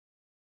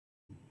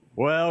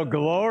Well,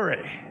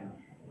 glory.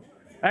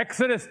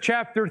 Exodus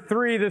chapter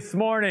 3 this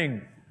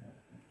morning,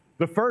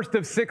 the first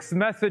of 6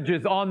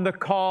 messages on the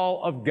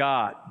call of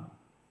God.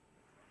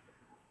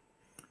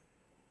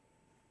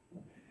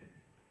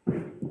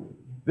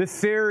 This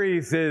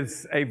series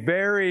is a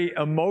very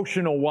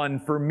emotional one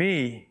for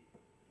me.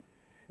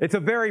 It's a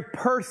very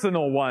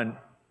personal one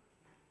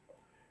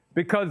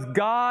because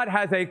God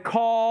has a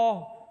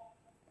call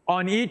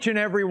on each and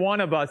every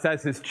one of us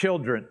as His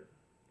children.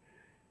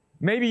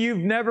 Maybe you've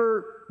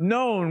never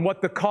known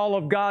what the call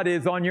of God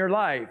is on your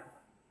life.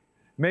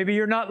 Maybe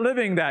you're not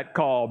living that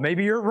call.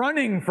 Maybe you're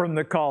running from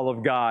the call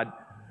of God.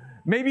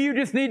 Maybe you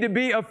just need to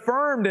be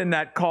affirmed in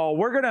that call.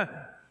 We're going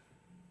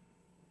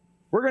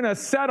to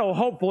settle,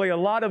 hopefully, a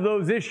lot of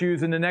those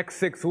issues in the next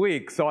 6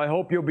 weeks, so I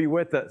hope you'll be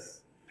with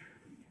us.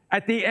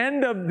 At the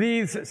end of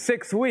these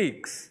 6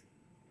 weeks,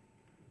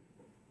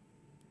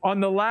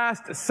 on the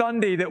last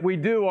Sunday that we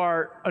do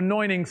our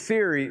anointing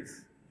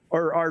series,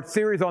 or our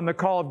series on the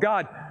call of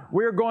God,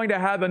 we're going to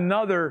have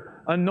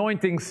another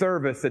anointing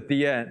service at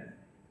the end.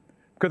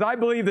 Because I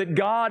believe that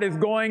God is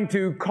going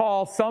to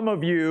call some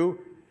of you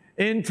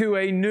into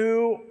a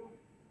new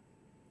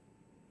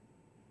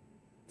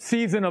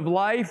season of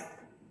life,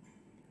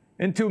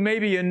 into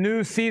maybe a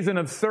new season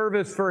of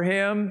service for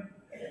Him.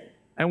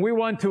 And we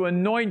want to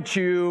anoint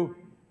you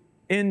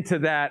into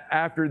that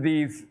after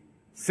these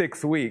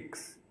 6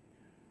 weeks.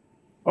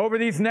 Over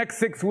these next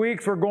 6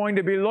 weeks, we're going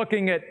to be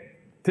looking at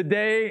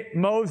today,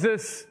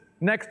 Moses,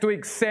 next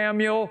week,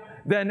 Samuel,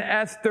 then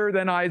Esther,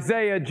 then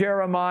Isaiah,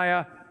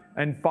 Jeremiah,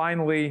 and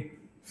finally,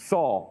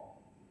 Saul.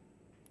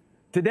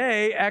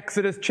 Today,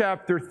 Exodus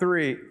chapter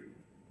 3,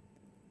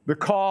 the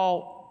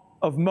call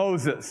of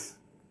Moses.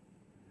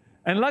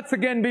 And let's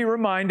again be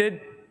reminded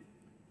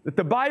that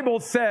the Bible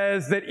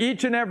says that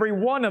each and every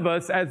one of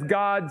us as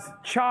God's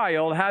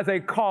child has a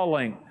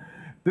calling.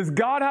 Does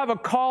God have a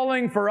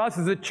calling for us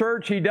as a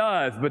church? He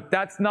does, but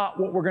that's not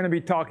what we're going to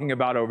be talking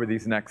about over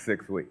these next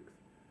 6 weeks.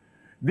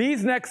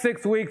 These next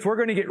 6 weeks, we're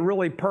going to get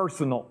really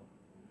personal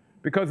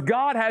because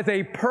God has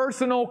a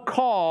personal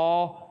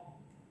call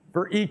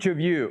for each of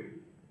you.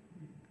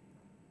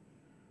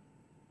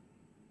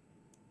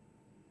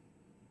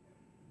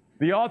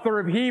 The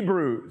author of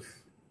Hebrews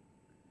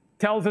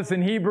tells us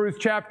in Hebrews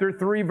chapter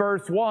 3,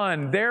 verse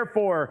 1,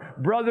 "Therefore,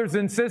 brothers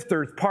and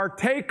sisters,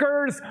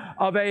 partakers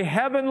of a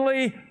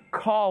heavenly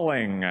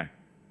calling."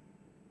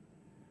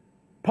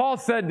 Paul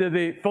said to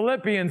the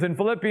Philippians in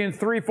Philippians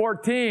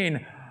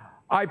 3:14,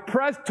 "I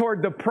press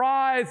toward the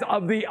prize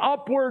of the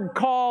upward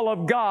call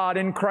of God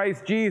in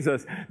Christ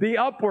Jesus." The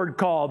upward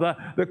call,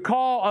 the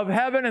call of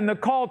heaven and the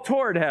call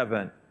toward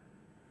heaven.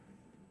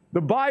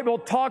 The Bible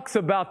talks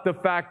about the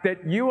fact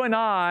that you and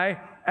I,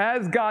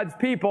 as God's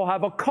people,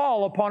 have a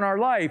call upon our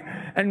life.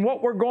 And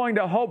what we're going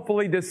to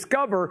hopefully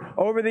discover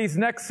over these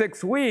next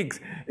 6 weeks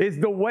is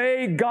the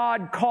way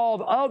God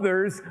called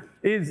others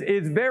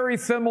is very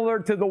similar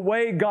to the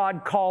way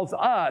God calls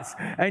us.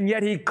 And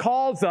yet He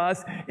calls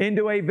us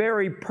into a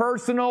very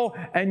personal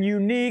and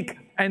unique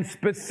and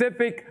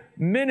specific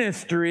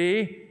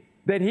ministry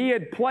that He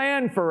had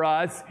planned for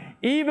us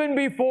even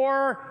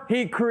before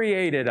He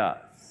created us.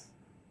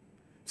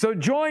 So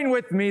join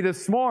with me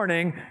this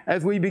morning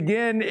as we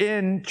begin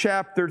in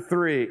chapter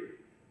 3.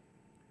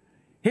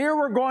 Here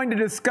we're going to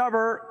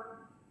discover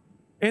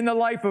in the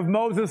life of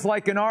Moses,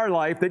 like in our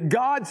life, that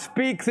God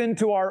speaks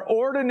into our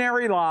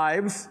ordinary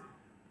lives,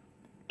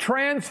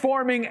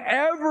 transforming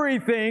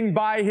everything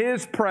by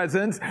His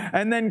presence,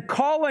 and then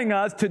calling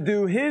us to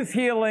do His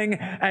healing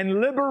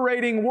and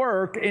liberating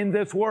work in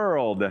this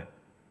world.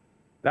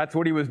 That's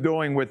what He was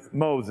doing with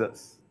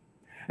Moses.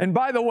 And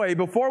by the way,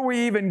 before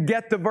we even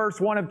get to verse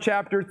 1 of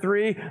chapter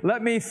 3,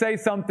 let me say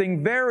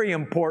something very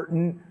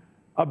important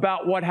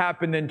about what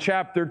happened in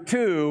chapter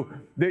 2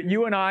 that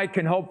you and I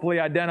can hopefully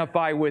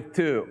identify with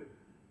too.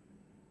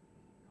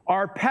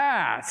 Our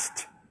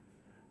past,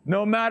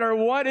 no matter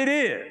what it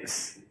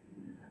is,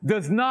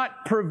 does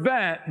not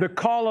prevent the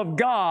call of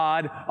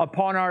God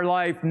upon our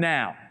life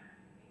now.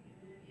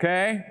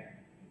 Okay?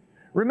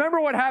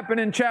 Remember what happened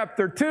in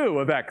chapter 2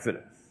 of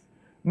Exodus.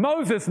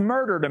 Moses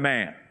murdered a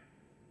man.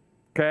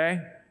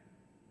 Okay?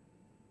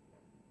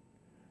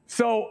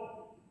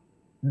 So,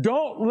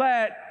 don't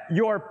let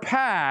your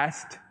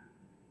past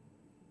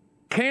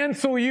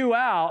cancel you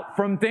out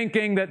from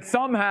thinking that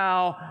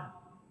somehow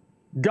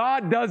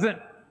God doesn't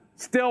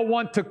still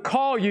want to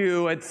call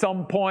you at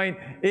some point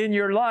in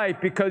your life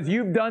because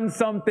you've done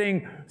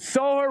something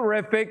so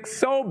horrific,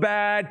 so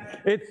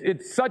bad,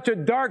 it's such a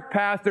dark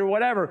past or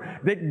whatever,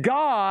 that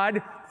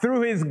God,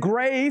 through His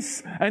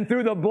grace and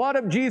through the blood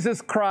of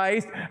Jesus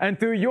Christ and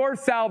through your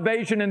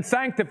salvation and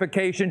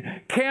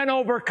sanctification, can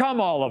overcome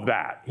all of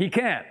that. He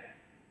can.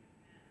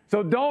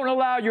 So don't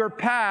allow your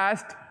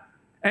past,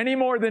 any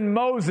more than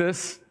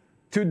Moses,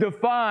 to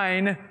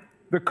define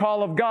the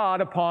call of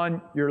God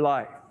upon your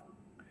life.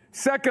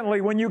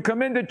 Secondly, when you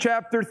come into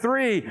chapter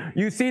 3,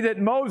 you see that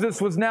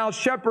Moses was now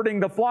shepherding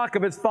the flock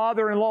of his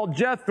father-in-law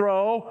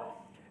Jethro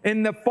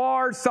in the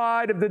far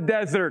side of the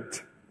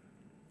desert.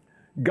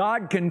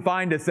 God can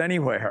find us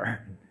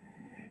anywhere.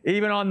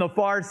 even on the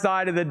far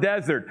side of the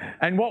desert.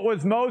 And what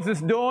was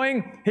Moses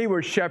doing? He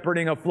was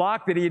shepherding a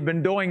flock that he had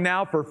been doing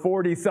now for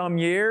 40-some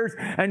years.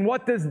 And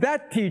what does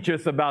that teach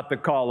us about the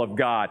call of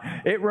God?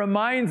 It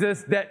reminds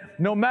us that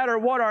no matter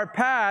what our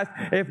past,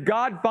 if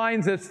God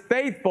finds us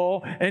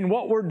faithful in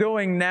what we're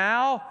doing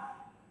now,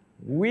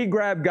 we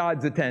grab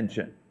God's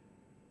attention.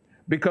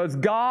 Because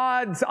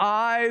God's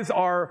eyes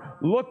are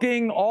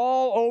looking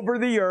all over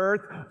the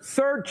earth,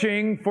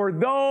 searching for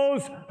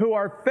those who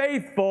are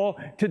faithful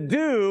to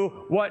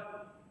do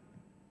what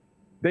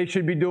they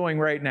should be doing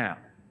right now.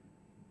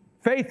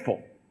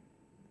 Faithful.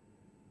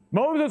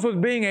 Moses was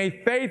being a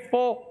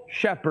faithful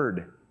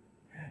shepherd.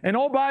 And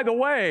oh, by the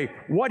way,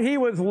 what he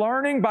was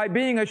learning by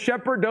being a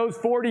shepherd those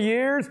 40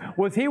 years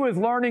was he was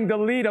learning to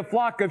lead a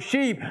flock of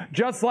sheep,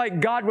 just like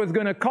God was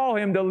going to call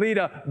him to lead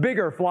a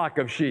bigger flock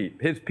of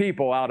sheep, his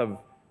people out of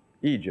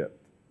Egypt.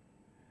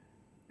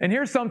 And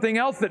here's something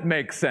else that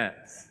makes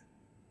sense.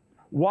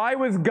 Why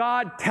was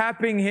God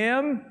tapping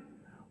him?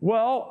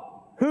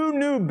 Well, who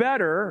knew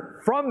better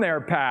from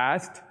their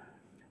past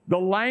the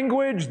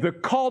language, the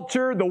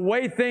culture, the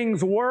way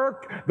things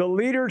worked, the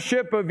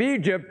leadership of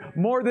Egypt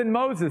more than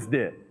Moses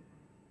did?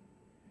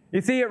 You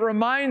see, it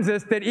reminds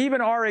us that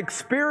even our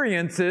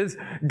experiences,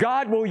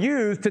 God will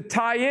use to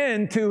tie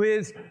into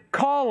His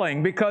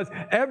calling, because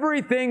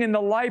everything in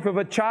the life of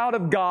a child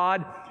of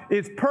God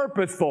is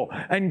purposeful.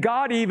 And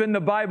God, even, the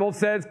Bible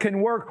says,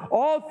 can work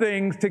all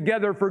things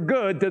together for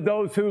good to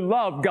those who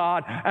love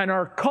God and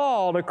are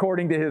called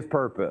according to His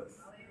purpose.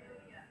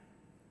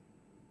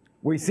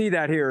 We see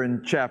that here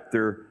in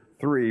chapter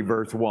 3,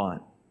 verse 1.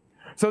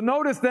 So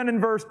notice then in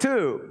verse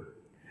 2,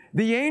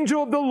 the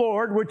angel of the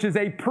Lord, which is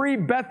a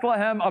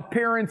pre-Bethlehem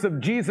appearance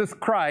of Jesus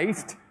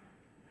Christ,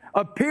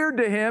 appeared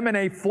to him in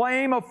a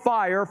flame of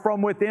fire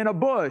from within a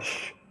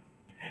bush.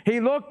 He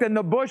looked, and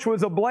the bush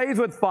was ablaze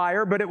with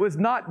fire, but it was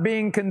not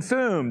being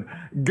consumed.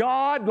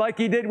 God, like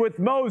He did with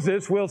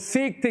Moses, will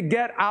seek to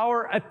get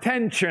our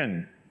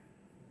attention.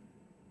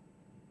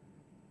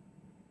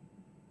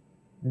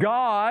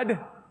 God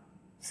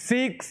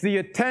seeks the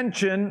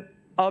attention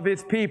of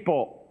His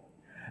people.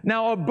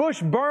 Now, a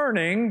bush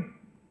burning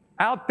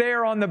out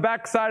there on the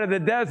backside of the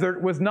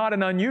desert was not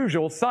an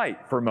unusual sight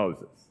for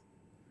Moses.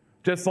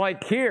 Just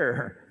like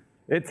here,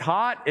 it's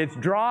hot, it's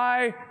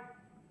dry,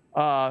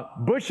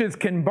 bushes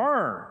can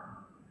burn.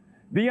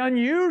 The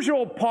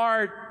unusual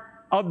part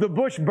of the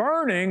bush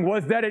burning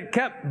was that it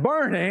kept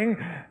burning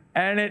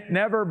and it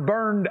never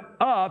burned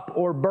up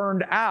or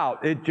burned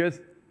out. It just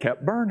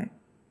kept burning.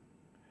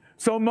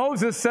 So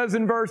Moses says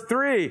in verse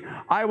 3,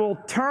 I will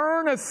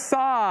turn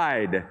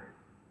aside,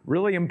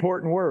 really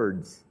important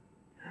words,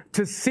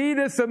 to see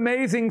this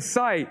amazing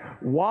sight.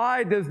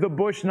 Why does the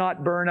bush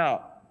not burn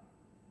up?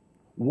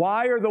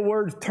 Why are the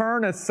words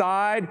turn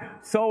aside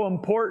so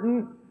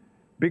important?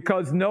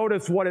 Because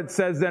notice what it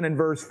says then in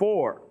verse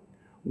 4.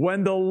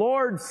 When the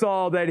Lord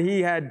saw that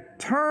he had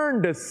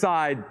turned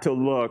aside to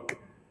look,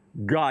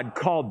 God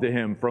called to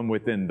him from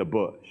within the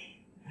bush.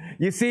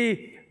 You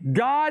see,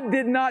 God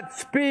did not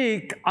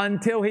speak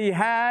until He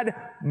had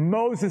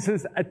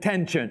Moses'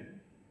 attention.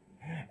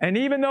 And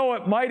even though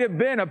it might have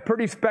been a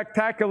pretty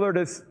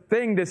spectacular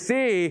thing to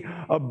see,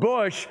 a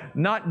bush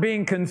not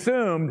being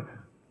consumed,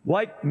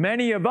 like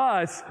many of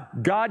us,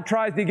 God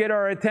tries to get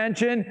our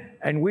attention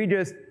and we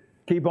just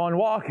keep on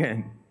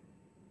walking.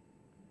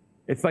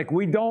 It's like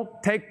we don't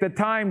take the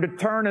time to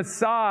turn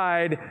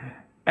aside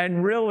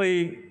and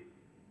really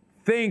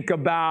think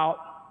about,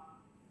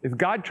 is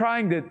God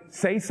trying to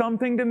say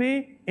something to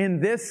me in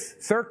this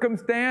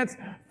circumstance,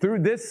 through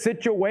this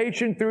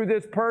situation, through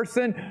this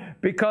person?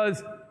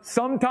 Because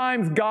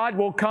sometimes God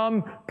will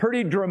come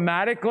pretty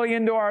dramatically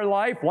into our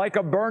life, like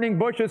a burning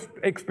bush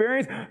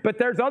experience, but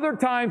there's other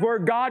times where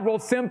God will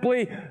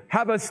simply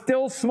have a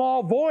still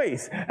small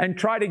voice and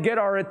try to get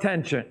our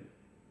attention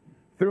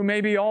through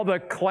maybe all the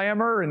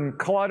clamor and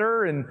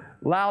clutter and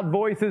loud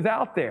voices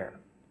out there.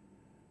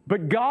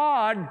 But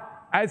God,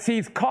 as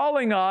He's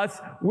calling us,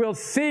 will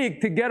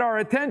seek to get our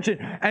attention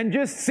and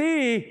just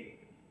see,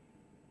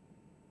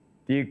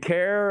 do you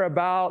care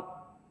about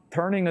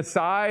turning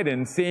aside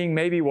and seeing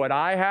maybe what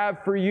I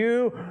have for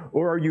you?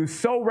 Or are you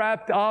so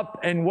wrapped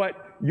up in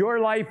what your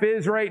life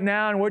is right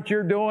now and what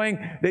you're doing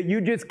that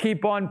you just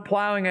keep on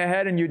plowing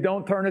ahead and you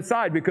don't turn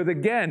aside? Because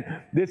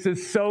again, this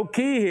is so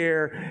key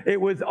here. It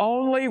was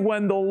only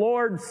when the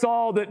Lord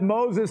saw that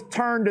Moses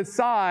turned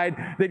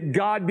aside that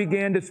God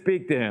began to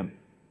speak to him.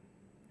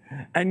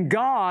 And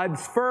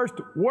God's first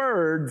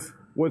words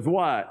was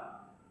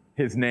what?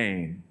 His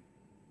name.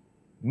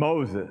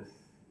 Moses.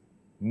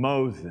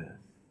 Moses.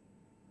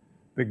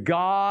 The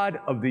God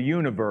of the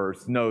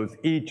universe knows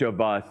each of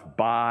us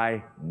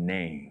by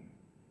name.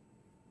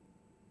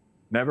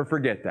 Never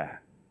forget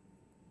that.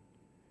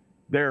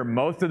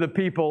 Most of the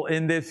people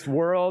in this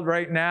world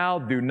right now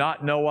do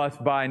not know us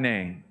by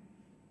name.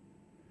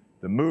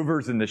 The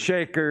movers and the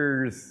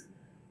shakers,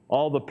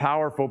 all the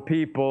powerful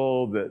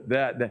people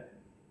that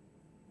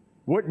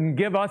wouldn't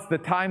give us the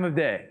time of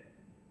day.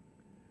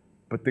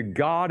 But the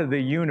God of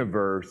the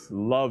universe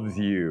loves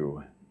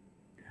you.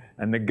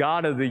 And the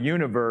God of the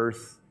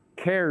universe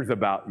cares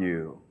about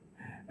you.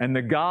 And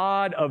the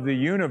God of the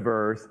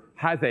universe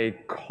has a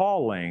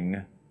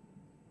calling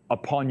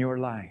upon your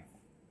life.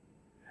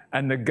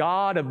 And the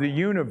God of the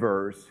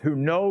universe, who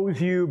knows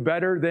you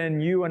better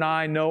than you and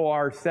I know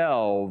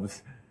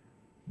ourselves,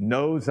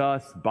 knows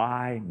us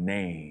by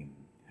name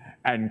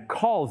and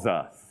calls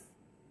us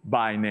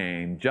by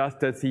name,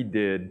 just as he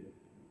did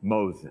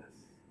Moses.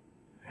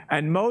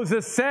 And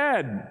Moses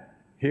said,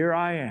 "Here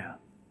I am."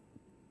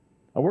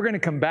 And we're going to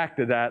come back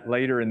to that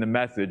later in the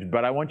message,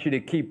 but I want you to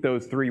keep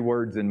those three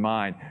words in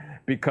mind,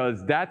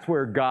 because that's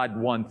where God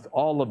wants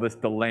all of us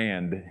to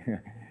land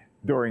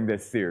during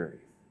this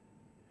series.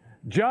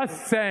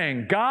 Just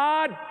saying,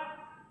 "God,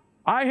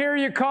 I hear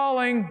you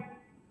calling.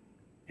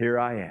 Here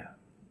I am."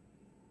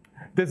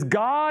 Does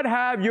God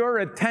have your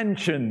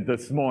attention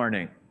this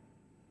morning?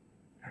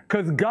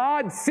 Because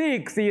God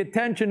seeks the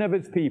attention of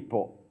his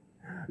people.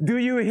 Do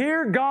you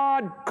hear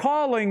God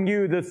calling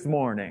you this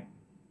morning?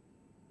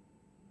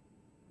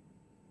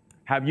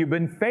 Have you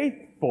been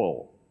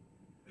faithful?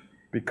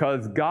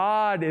 Because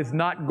God is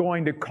not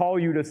going to call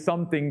you to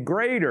something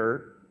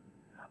greater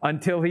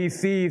until he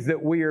sees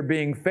that we are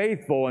being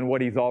faithful in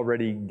what he's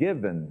already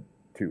given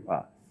to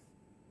us.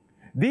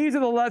 These are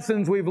the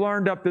lessons we've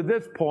learned up to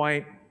this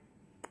point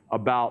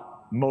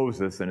about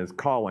Moses and his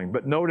calling.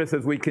 But notice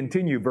as we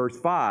continue, verse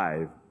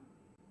 5,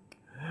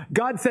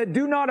 God said,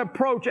 "Do not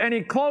approach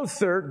any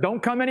closer. Don't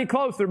come any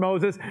closer,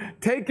 Moses.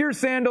 Take your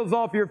sandals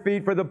off your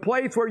feet, for the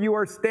place where you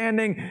are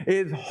standing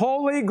is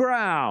holy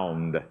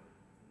ground."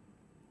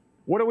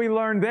 What do we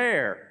learn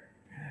there?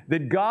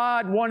 That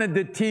God wanted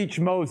to teach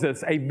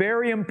Moses a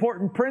very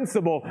important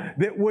principle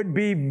that would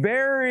be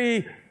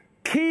very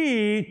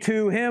key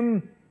to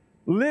him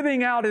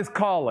living out his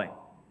calling.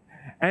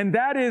 And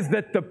that is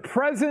that the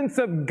presence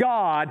of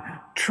God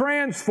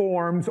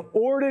transforms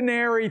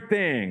ordinary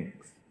things.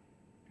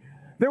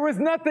 There was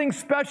nothing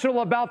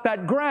special about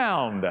that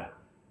ground.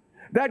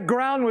 That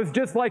ground was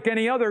just like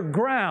any other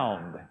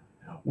ground.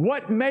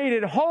 What made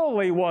it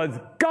holy was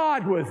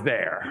God was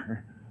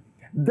there.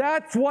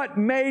 That's what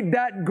made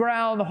that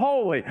ground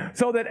holy.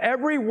 So that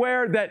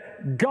everywhere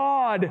that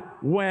God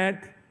went,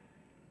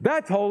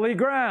 that's holy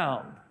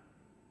ground.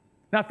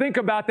 Now think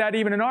about that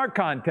even in our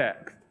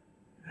context.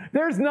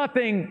 There's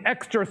nothing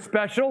extra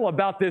special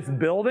about this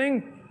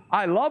building.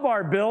 I love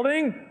our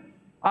building.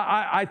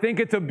 I think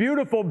it's a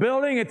beautiful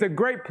building. It's a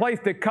great place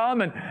to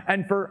come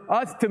and for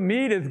us to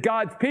meet as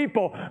God's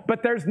people.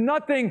 But there's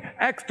nothing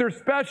extra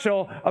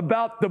special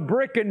about the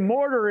brick and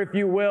mortar, if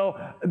you will,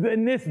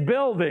 in this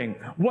building.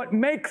 What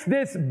makes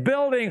this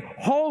building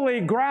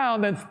holy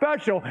ground and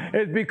special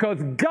is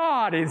because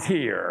God is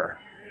here.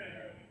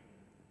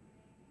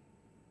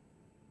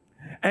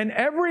 And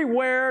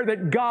everywhere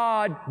that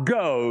God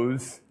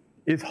goes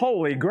is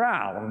holy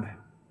ground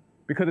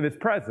because of his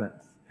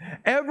presence.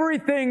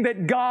 Everything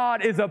that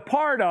God is a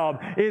part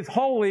of is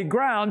holy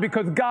ground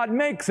because God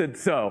makes it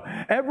so.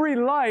 Every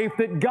life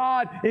that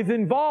God is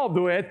involved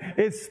with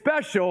is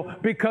special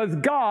because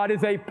God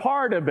is a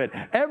part of it.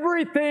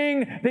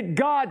 Everything that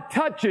God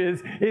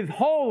touches is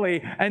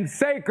holy and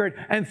sacred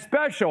and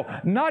special,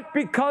 not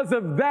because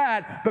of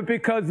that, but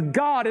because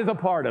God is a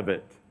part of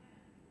it.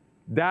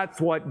 That's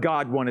what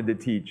God wanted to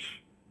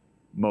teach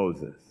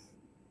Moses.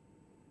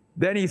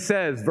 Then he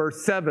says,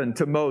 verse 7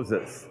 to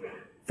Moses,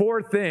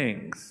 4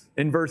 things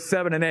in verse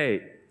 7 and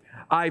 8.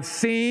 I've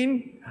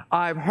seen,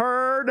 I've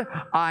heard,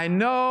 I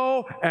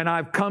know, and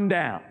I've come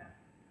down.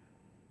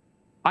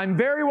 I'm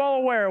very well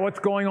aware of what's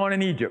going on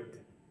in Egypt.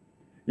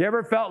 You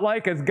ever felt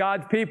like as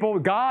God's people,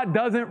 God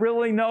doesn't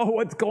really know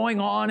what's going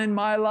on in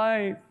my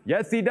life?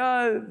 Yes, he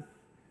does.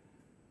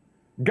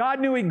 God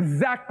knew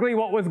exactly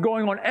what was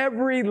going on,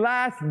 every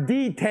last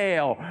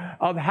detail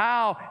of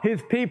how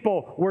his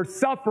people were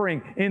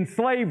suffering in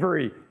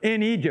slavery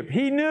in Egypt.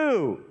 He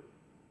knew.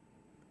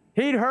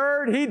 He'd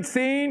heard, he'd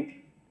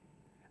seen,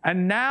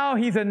 and now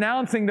he's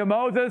announcing to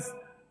Moses,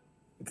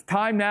 it's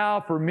time now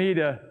for me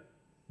to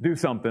do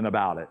something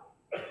about it.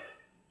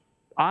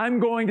 I'm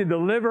going to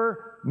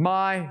deliver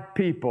my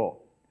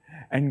people.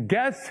 And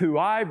guess who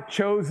I've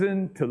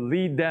chosen to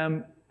lead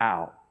them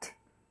out?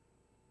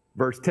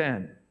 Verse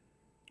 10.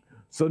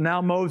 So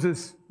now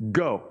Moses,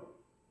 go.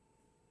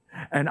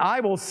 And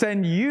I will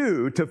send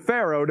you to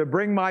Pharaoh to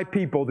bring my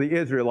people, the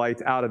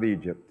Israelites, out of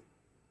Egypt.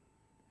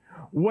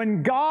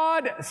 When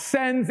God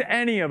sends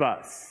any of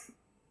us,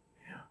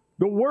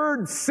 the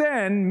word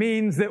send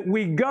means that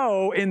we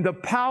go in the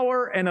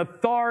power and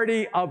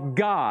authority of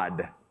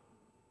God.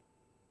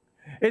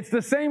 It's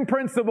the same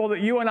principle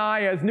that you and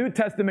I as New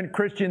Testament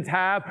Christians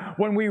have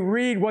when we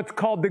read what's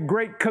called the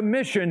Great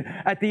Commission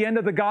at the end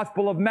of the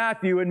Gospel of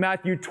Matthew in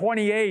Matthew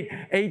 28,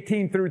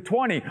 18 through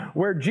 20,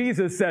 where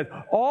Jesus says,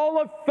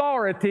 all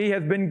authority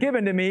has been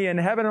given to me in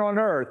heaven and on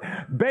earth.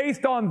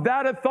 Based on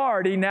that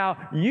authority,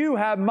 now you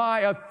have my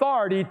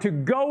authority to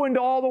go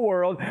into all the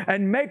world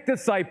and make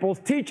disciples,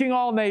 teaching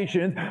all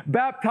nations,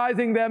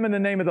 baptizing them in the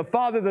name of the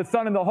Father, the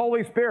Son, and the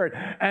Holy Spirit.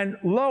 And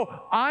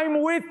lo,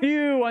 I'm with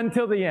you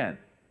until the end.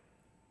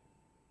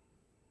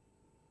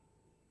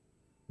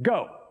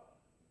 Go.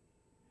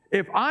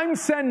 If I'm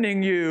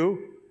sending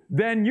you,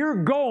 then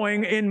you're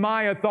going in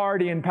my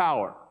authority and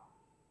power.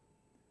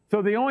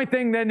 So the only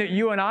thing then that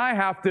you and I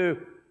have to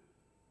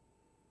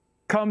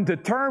come to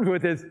terms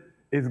with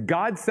is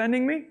God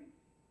sending me?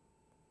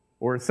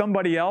 Or is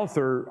somebody else,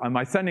 or am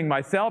I sending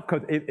myself?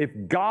 Because if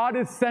God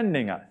is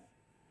sending us,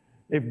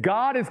 if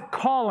God is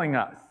calling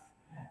us,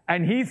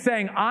 and He's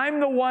saying, I'm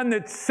the one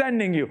that's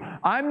sending you,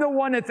 I'm the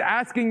one that's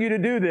asking you to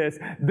do this,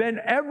 then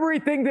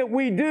everything that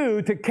we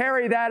do to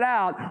carry that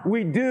out,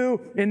 we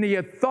do in the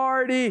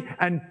authority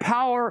and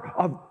power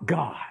of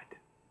God.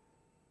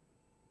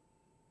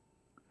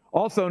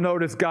 Also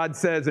notice God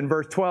says in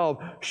verse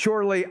 12,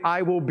 surely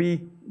I will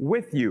be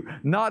with you.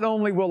 Not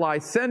only will I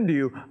send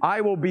you,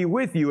 I will be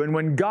with you. And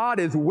when God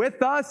is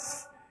with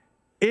us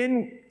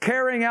in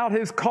carrying out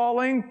His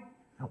calling,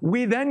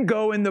 we then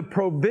go in the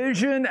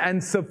provision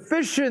and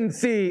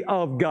sufficiency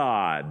of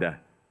God.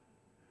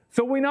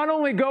 So we not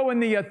only go in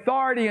the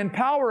authority and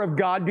power of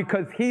God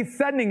because He's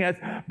sending us,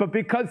 but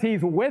because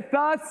He's with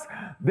us,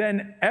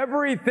 then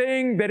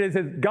everything that is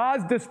at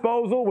God's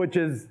disposal, which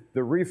is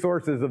the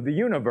resources of the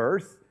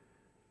universe,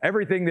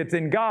 everything that's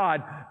in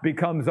God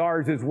becomes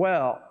ours as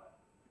well.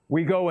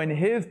 We go in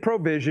His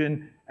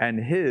provision and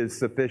His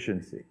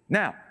sufficiency.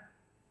 Now,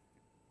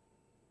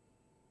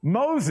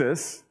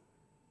 Moses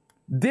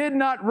did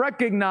not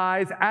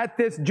recognize at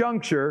this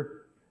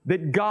juncture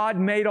that God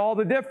made all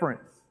the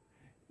difference.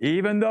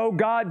 Even though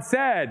God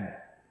said,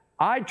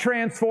 I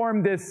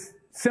transformed this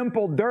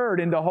simple dirt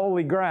into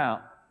holy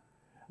ground.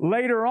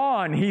 Later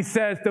on, He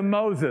says to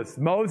Moses,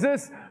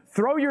 Moses,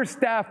 throw your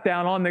staff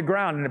down on the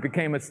ground, and it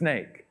became a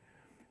snake.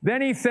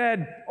 Then He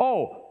said,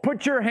 oh,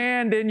 put your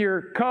hand in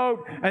your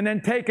coat and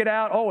then take it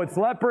out. Oh, it's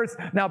leprous.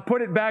 Now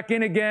put it back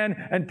in again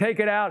and take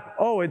it out.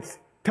 Oh, it's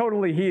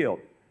totally healed.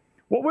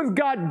 What was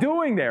God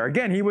doing there?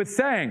 Again, He was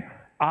saying,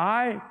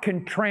 I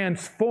can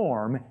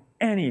transform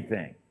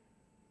anything,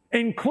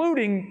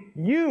 including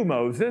you,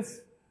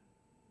 Moses.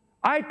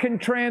 I can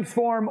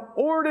transform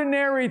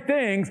ordinary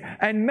things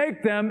and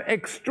make them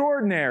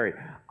extraordinary.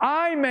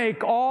 I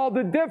make all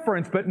the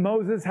difference, but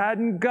Moses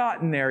hadn't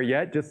gotten there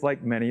yet, just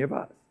like many of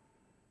us.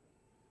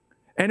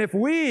 And if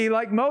we,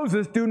 like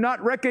Moses, do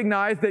not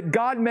recognize that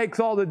God makes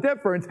all the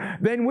difference,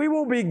 then we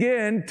will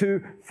begin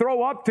to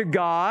throw up to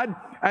God,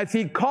 as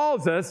He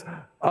calls us,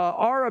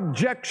 our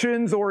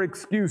objections or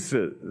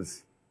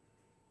excuses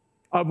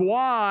of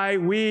why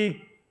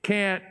we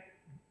can't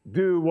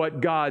do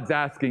what God's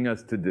asking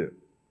us to do.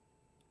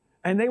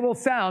 And they will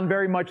sound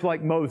very much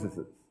like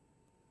Moses's.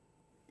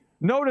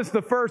 Notice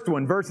the first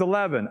one, verse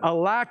 11, a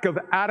lack of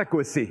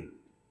adequacy.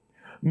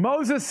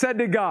 Moses said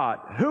to God,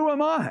 who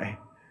am I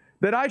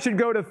that I should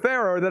go to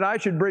Pharaoh, that I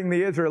should bring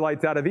the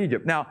Israelites out of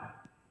Egypt? Now,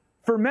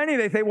 for many,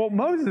 they say, well,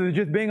 Moses is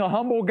just being a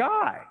humble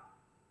guy.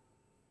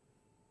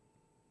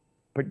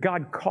 But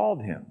God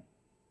called him.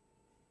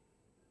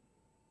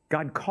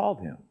 God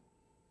called him.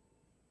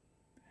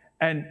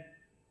 And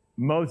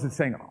Moses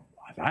saying, oh,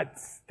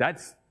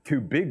 that's too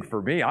big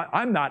for me.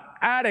 I'm not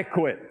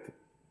adequate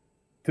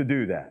to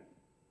do that.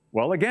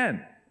 Well,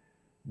 again,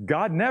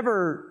 God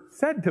never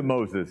said to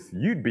Moses,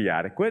 you'd be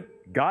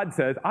adequate. God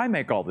says, I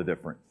make all the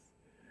difference.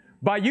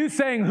 By you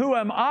saying, who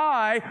am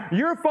I?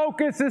 Your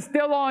focus is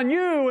still on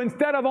you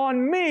instead of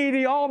on me,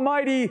 the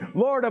almighty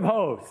Lord of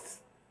hosts.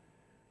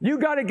 You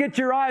got to get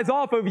your eyes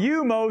off of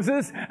you,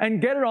 Moses,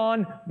 and get it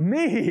on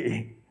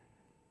me.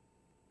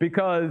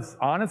 Because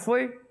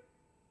honestly,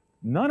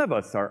 none of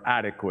us are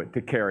adequate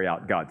to carry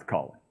out God's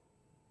calling.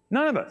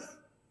 None of us.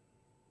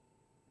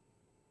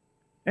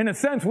 In a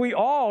sense, we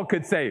all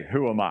could say,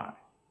 who am I?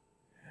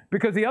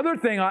 Because the other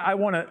thing I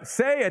want to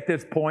say at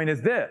this point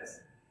is this.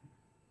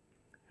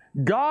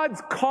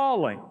 God's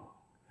calling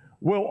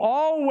will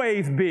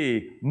always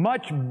be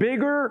much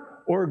bigger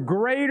or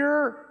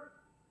greater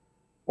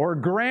or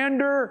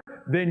grander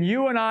than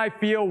you and I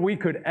feel we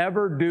could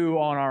ever do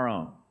on our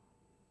own.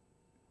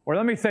 Or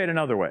let me say it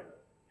another way.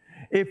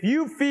 If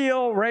you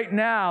feel right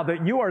now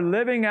that you are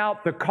living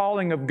out the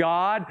calling of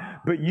God,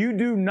 but you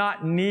do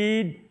not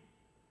need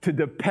to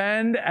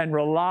depend and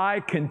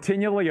rely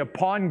continually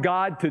upon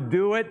God to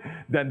do it,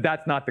 then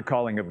that's not the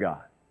calling of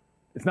God.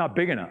 It's not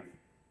big enough.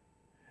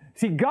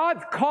 See,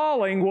 God's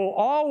calling will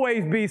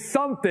always be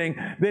something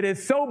that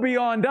is so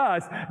beyond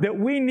us that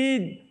we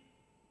need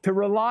to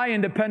rely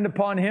and depend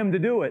upon Him to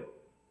do it.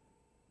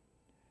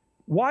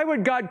 Why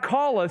would God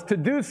call us to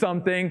do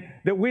something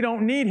that we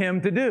don't need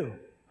Him to do?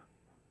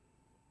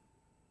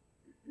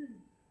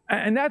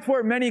 And that's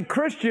where many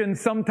Christians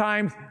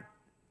sometimes,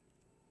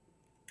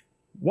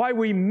 why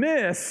we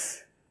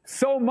miss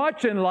so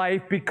much in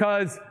life,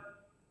 because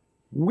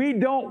we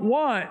don't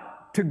want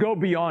to go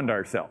beyond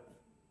ourselves.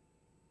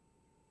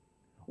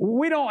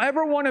 We don't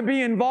ever want to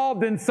be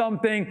involved in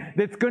something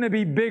that's going to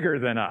be bigger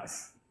than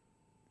us.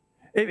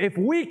 If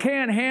we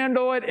can't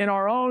handle it in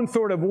our own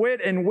sort of wit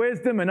and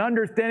wisdom and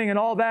understanding and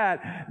all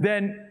that,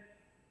 then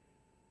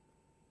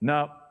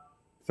no,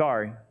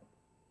 sorry.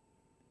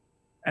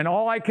 And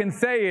all I can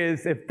say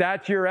is, if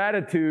that's your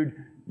attitude,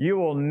 you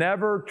will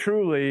never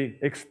truly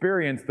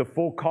experience the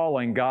full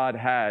calling God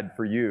had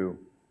for you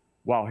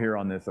while here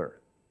on this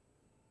earth.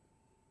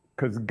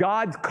 Because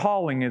God's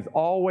calling is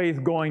always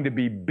going to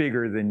be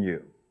bigger than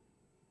you.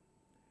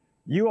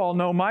 You all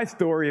know my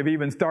story of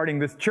even starting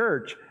this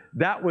church.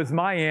 That was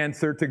my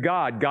answer to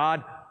God.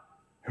 God,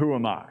 who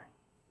am I?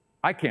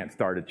 I can't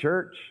start a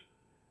church.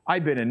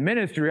 I've been in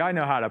ministry. I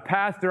know how to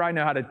pastor. I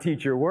know how to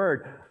teach your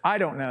word. I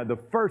don't know the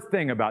first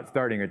thing about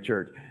starting a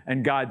church.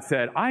 And God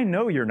said, I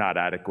know you're not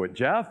adequate,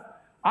 Jeff.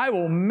 I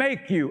will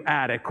make you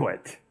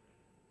adequate.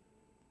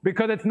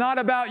 Because it's not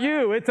about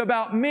you. It's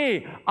about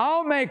me.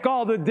 I'll make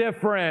all the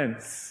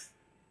difference.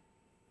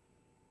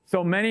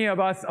 So many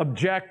of us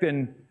object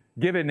and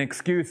give an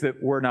excuse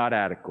that we're not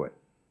adequate.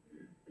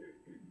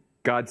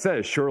 God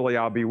says, surely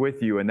I'll be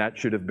with you, and that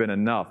should have been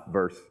enough,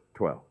 verse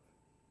 12.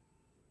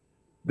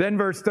 Then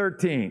verse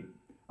 13,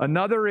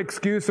 another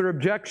excuse or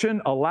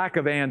objection, a lack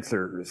of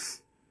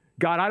answers.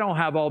 God, I don't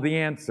have all the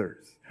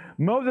answers.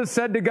 Moses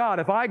said to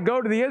God, if I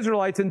go to the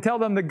Israelites and tell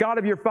them the God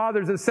of your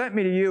fathers has sent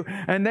me to you,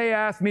 and they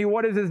ask me,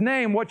 what is his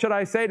name? What should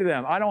I say to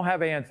them? I don't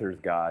have answers,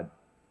 God.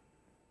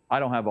 I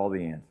don't have all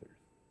the answers.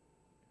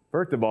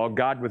 First of all,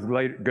 God was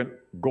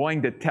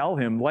going to tell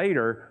him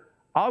later,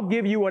 I'll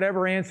give you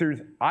whatever answers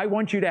I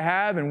want you to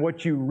have, and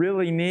what you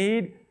really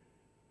need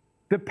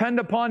depend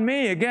upon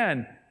me.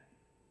 Again,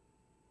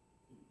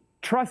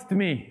 trust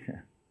me.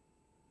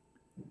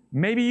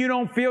 Maybe you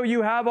don't feel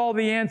you have all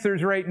the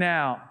answers right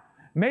now.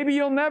 Maybe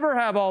you'll never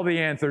have all the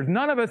answers.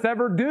 None of us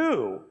ever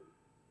do.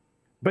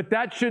 But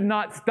that should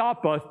not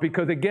stop us,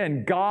 because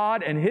again,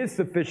 God and his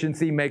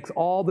sufficiency makes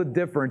all the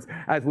difference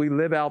as we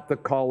live out the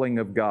calling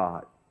of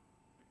God.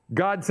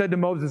 God said to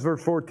Moses,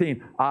 verse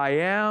 14, I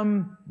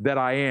am that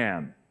I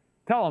am.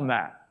 Tell him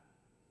that.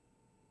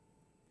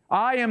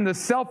 I am the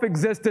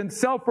self-existent,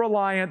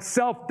 self-reliant,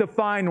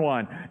 self-defined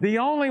one. The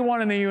only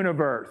one in the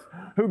universe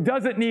who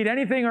doesn't need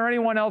anything or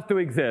anyone else to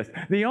exist.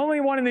 The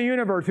only one in the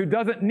universe who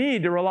doesn't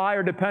need to rely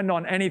or depend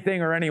on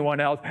anything or anyone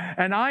else.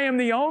 And I am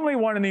the only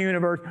one in the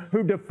universe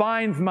who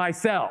defines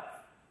myself.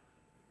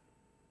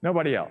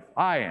 Nobody else.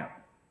 I am.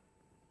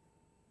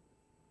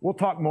 We'll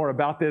talk more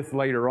about this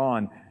later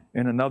on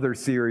in another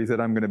series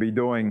that I'm going to be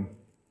doing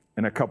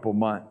in a couple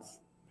months.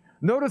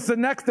 Notice the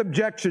next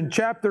objection,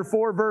 chapter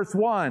 4, verse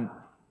 1.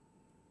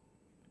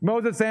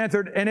 Moses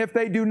answered, and if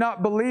they do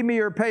not believe me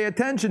or pay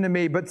attention to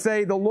me, but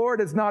say, the Lord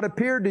has not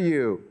appeared to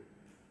you,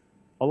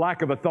 a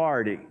lack of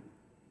authority.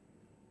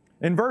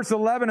 In verse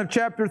 11 of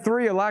chapter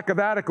 3, a lack of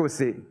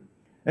adequacy.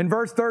 In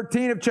verse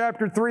 13 of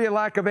chapter 3, a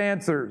lack of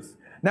answers.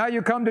 Now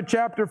you come to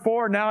chapter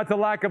 4, now it's a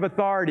lack of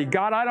authority.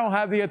 God, I don't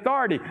have the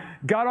authority.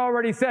 God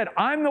already said,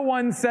 I'm the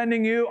one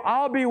sending you.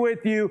 I'll be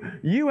with you.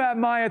 You have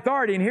my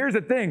authority. And here's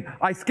the thing.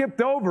 I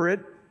skipped over it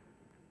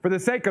for the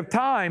sake of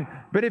time,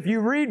 but if you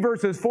read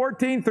verses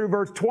 14 through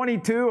verse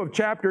 22 of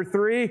chapter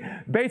 3,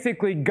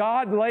 basically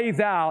God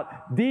lays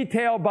out,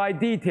 detail by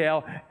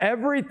detail,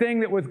 everything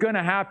that was going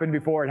to happen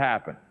before it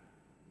happened.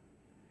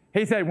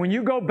 He said, when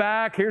you go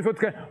back, here's what's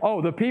going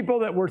to, the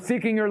people that were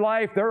seeking your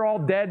life, they're all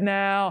dead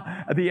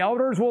now. The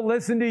elders will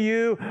listen to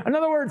you. In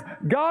other words,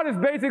 God is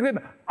basically,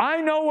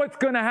 I know what's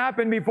going to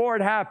happen before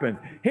it happens.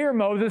 Here,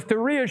 Moses, to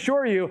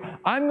reassure you,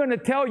 I'm going to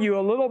tell you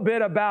a little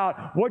bit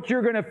about what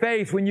you're going to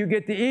face when you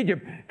get to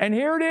Egypt. And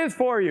here it is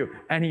for you.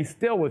 And he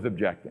still was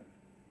objecting.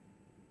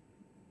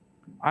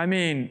 I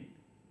mean,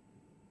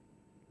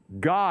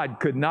 God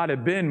could not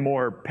have been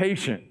more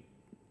patient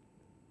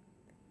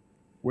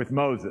with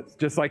Moses,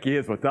 just like he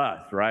is with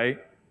us, right?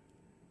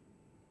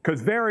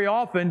 Because very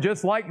often,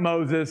 just like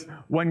Moses,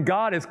 when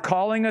God is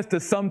calling us to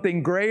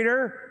something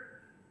greater,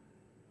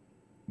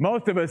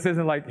 most of us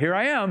isn't like, here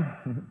I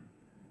am.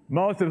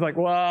 Most of us like,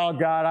 well,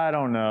 God, I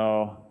don't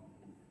know.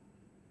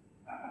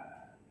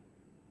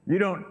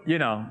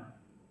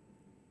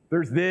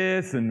 There's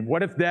this and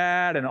what if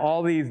that and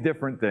all these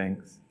different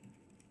things.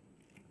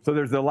 So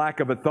there's the lack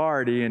of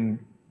authority, and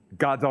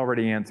God's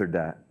already answered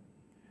that.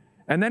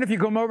 And then if you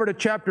come over to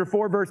chapter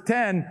 4, verse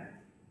 10,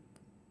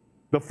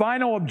 the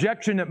final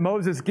objection that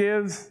Moses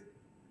gives,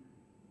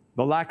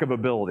 the lack of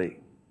ability.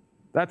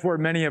 That's where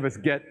many of us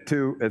get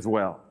to as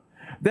well.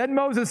 Then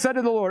Moses said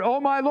to the Lord, "O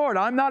my Lord,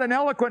 I'm not an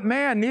eloquent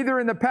man, neither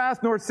in the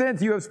past nor since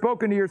you have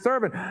spoken to your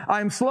servant.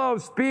 I'm slow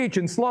of speech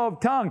and slow of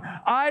tongue.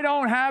 I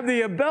don't have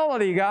the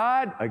ability,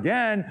 God."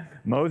 Again,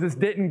 Moses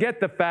didn't get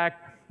the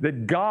fact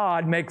that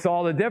God makes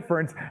all the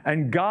difference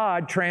and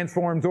God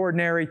transforms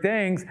ordinary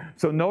things.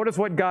 So notice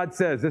what God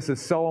says. This is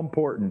so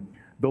important.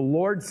 The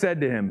Lord said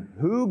to him,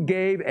 "Who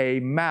gave a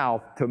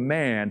mouth to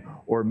man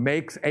or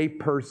makes a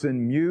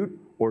person mute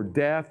or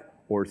deaf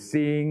or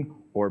seeing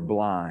or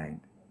blind?"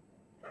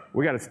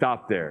 We got to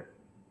stop there.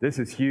 This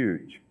is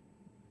huge.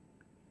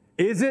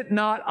 Is it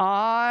not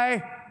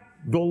I,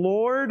 the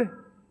Lord?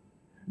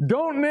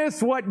 Don't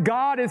miss what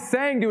God is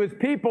saying to his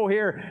people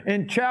here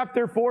in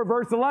chapter 4,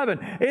 verse 11.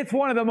 It's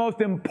one of the most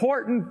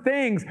important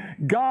things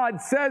God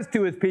says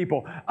to his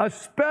people,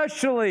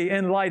 especially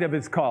in light of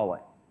his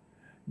calling.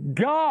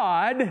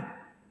 God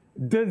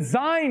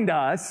designed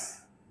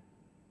us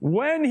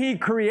when he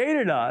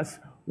created us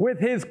with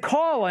his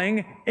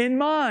calling in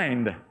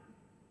mind.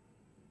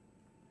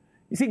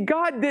 You see,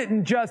 God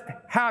didn't just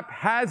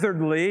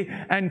haphazardly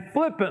and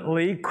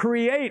flippantly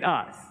create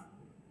us.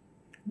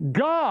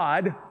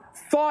 God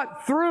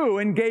thought through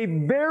and gave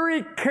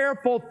very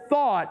careful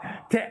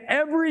thought to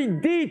every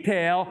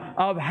detail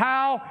of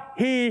how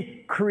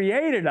He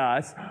created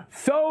us,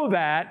 so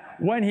that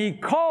when He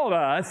called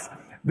us,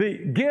 the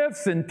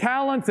gifts and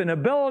talents and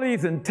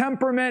abilities and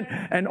temperament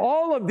and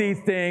all of these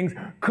things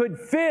could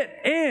fit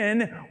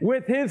in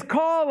with His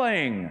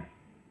calling.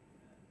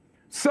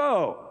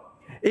 So,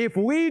 if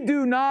we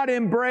do not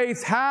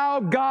embrace how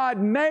God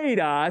made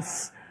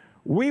us,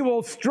 we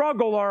will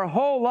struggle our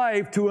whole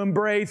life to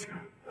embrace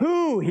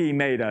who He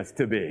made us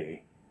to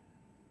be.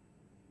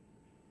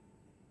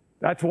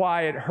 That's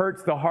why it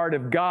hurts the heart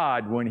of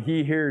God when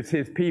He hears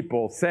His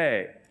people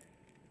say,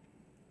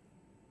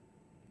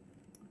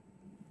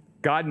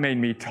 God made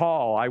me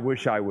tall, I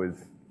wish I was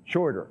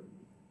shorter.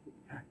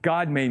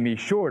 God made me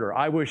shorter,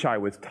 I wish I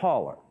was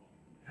taller.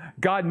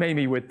 God made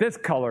me with this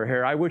color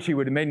hair, I wish He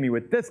would have made me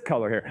with this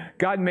color hair.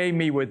 God made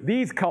me with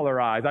these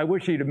color eyes, I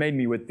wish He'd have made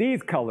me with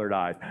these colored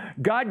eyes.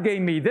 God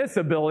gave me this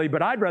ability,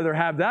 but I'd rather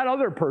have that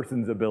other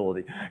person's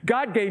ability.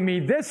 God gave me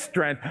this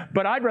strength,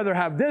 but I'd rather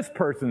have this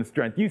person's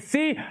strength. You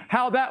see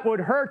how that would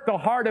hurt the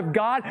heart of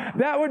God?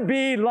 That would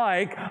be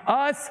like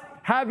us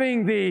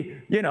having the,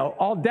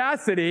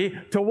 audacity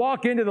to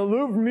walk into the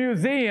Louvre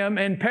Museum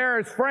in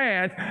Paris,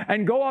 France,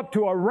 and go up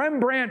to a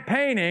Rembrandt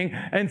painting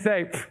and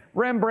say,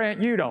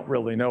 Rembrandt, you don't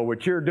really know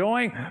what you're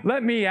doing.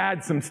 Let me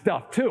add some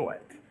stuff to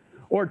it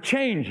or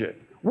change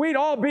it. We'd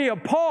all be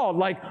appalled.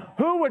 Like,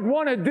 who would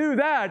want to do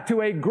that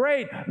to a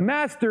great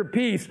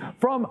masterpiece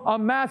from a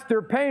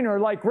master painter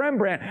like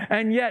Rembrandt?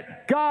 And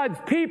yet God's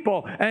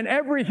people and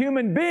every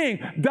human being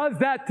does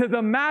that to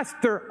the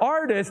master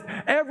artist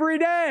every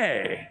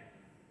day.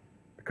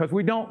 Because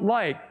we don't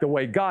like the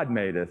way God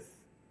made us.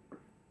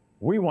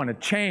 We want to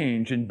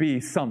change and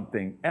be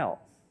something else.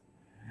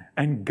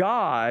 And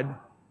God,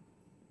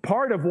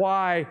 part of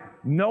why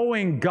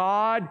knowing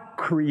God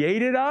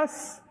created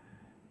us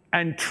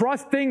and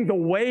trusting the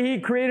way He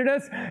created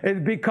us is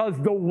because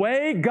the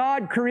way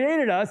God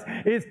created us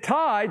is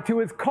tied to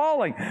His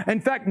calling.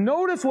 In fact,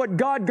 notice what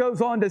God goes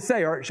on to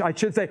say, or I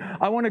should say,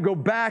 I want to go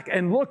back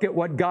and look at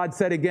what God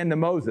said again to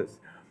Moses.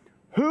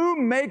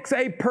 Who makes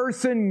a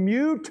person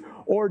mute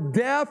or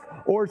deaf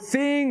or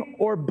seeing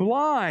or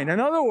blind? In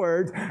other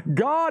words,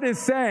 God is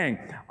saying,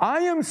 I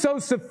am so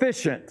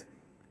sufficient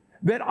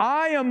that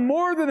I am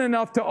more than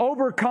enough to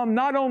overcome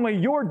not only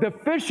your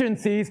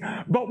deficiencies,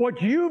 but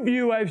what you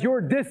view as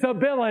your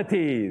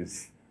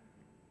disabilities.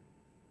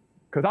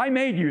 Because I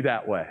made you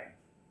that way.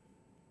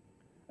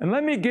 And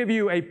let me give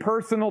you a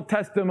personal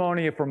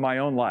testimony from my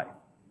own life.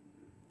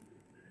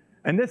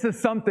 And this is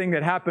something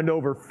that happened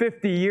over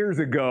 50 years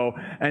ago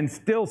and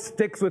still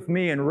sticks with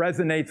me and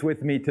resonates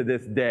with me to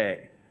this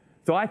day.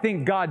 So I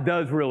think God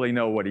does really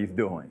know what He's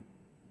doing.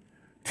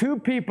 Two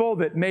people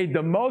that made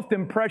the most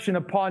impression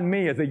upon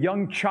me as a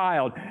young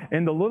child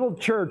in the little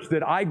church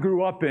that I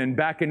grew up in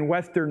back in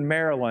Western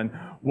Maryland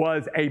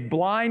was a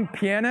blind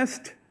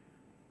pianist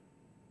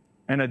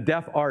and a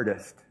deaf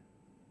artist.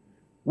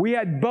 We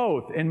had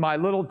both in my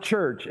little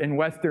church in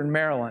Western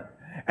Maryland.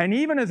 And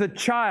even as a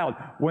child,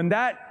 when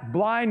that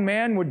blind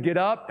man would get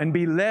up and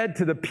be led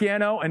to the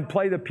piano and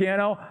play the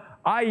piano,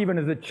 I even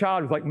as a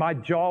child was like, my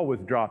jaw was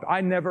dropped. I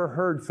never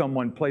heard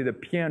someone play the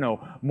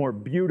piano more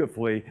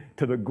beautifully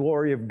to the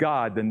glory of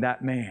God than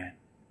that man.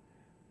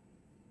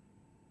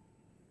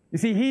 You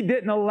see, he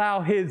didn't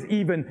allow his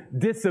even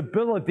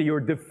disability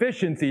or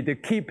deficiency to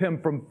keep him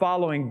from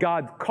following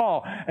God's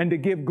call and to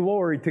give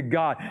glory to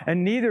God.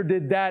 And neither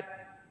did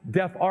that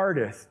deaf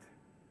artist.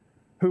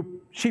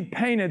 She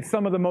painted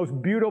some of the most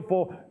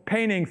beautiful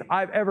paintings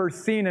I've ever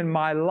seen in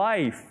my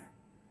life.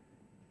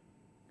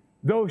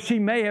 Though she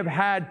may have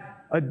had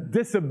a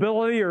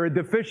disability or a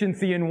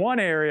deficiency in one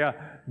area,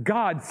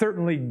 God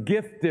certainly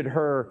gifted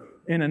her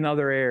in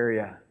another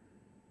area.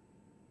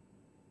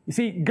 You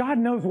see, God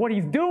knows what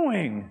He's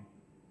doing.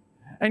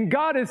 And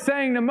God is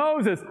saying to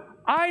Moses,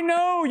 I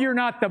know you're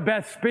not the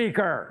best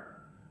speaker,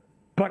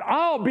 but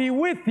I'll be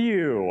with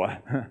you.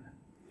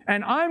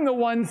 And I'm the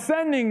one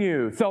sending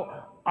you. So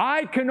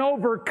I can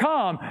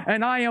overcome,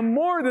 and I am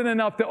more than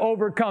enough to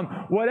overcome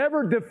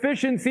whatever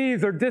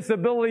deficiencies or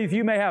disabilities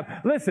you may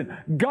have. Listen,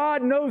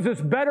 God knows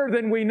us better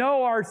than we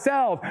know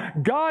ourselves.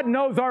 God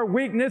knows our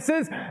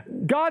weaknesses.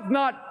 God's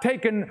not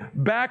taken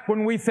back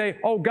when we say,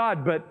 oh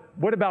God, but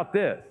what about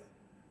this?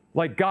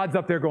 Like God's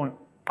up there going,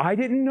 I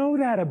didn't know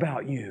that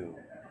about you.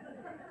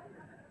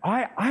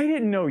 I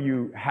didn't know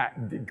you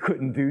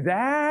couldn't do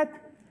that.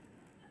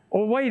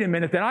 Oh, wait a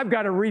minute, then I've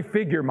got to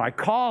refigure my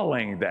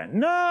calling then.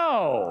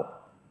 No!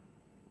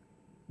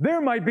 There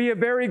might be a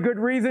very good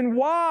reason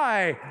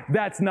why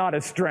that's not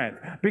a strength.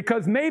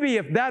 Because maybe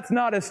if that's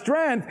not a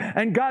strength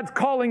and God's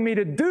calling me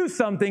to do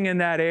something in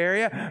that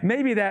area,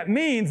 maybe that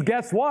means,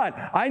 guess what?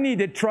 I need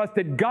to trust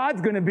that God's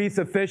going to be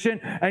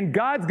sufficient and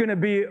God's going to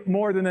be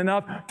more than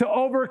enough to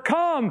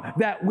overcome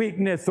that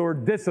weakness or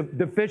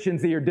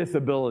deficiency or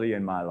disability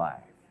in my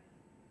life.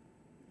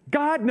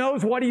 God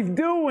knows what He's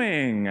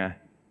doing.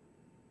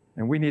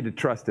 And we need to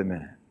trust him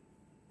in it.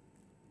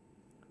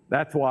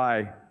 That's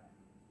why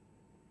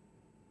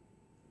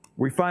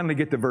we finally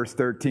get to verse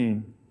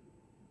 13.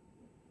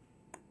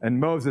 And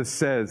Moses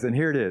says, and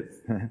here it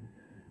is.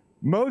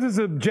 Moses'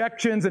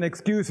 objections and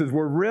excuses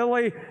were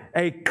really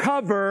a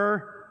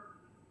cover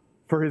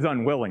for his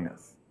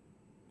unwillingness.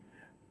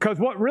 Because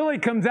what really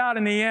comes out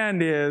in the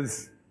end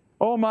is,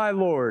 oh my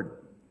Lord.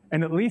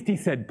 And at least he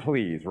said,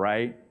 please,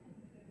 right?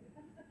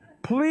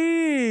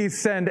 Please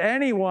send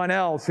anyone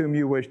else whom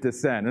you wish to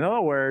send. In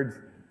other words,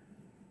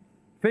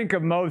 think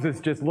of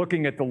Moses just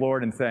looking at the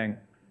Lord and saying,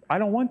 I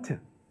don't want to.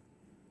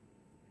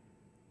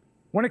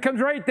 When it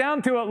comes right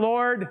down to it,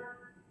 Lord,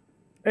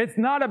 it's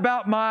not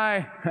about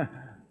my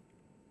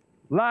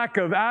lack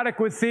of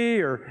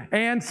adequacy or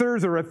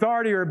answers or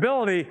authority or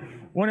ability.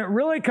 When it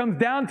really comes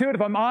down to it,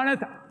 if I'm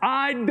honest,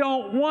 I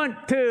don't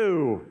want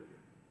to.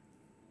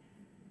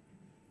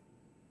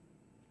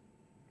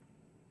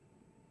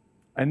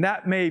 And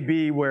that may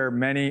be where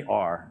many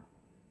are.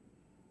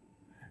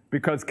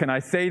 Because can I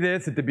say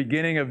this at the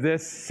beginning of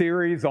this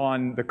series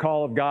on the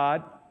call of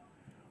God?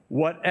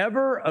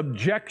 Whatever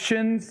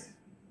objections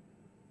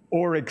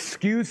or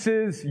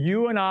excuses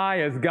you and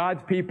I as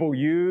God's people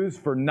use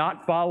for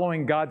not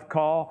following God's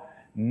call,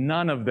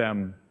 none of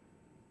them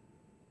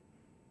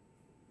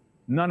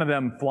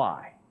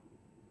fly.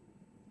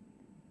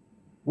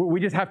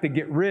 We just have to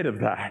get rid of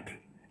that.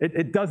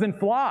 It doesn't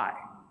fly.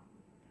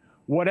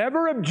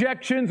 Whatever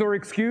objections or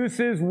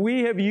excuses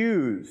we have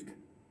used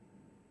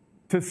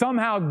to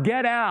somehow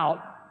get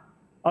out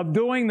of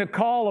doing the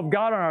call of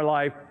God in our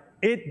life,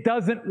 it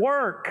doesn't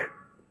work.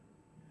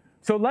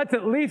 So let's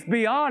at least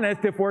be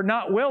honest if we're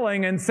not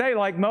willing and say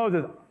like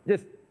Moses,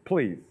 just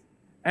please,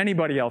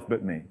 anybody else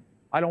but me.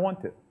 I don't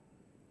want to.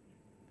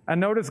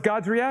 And notice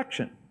God's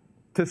reaction.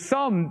 To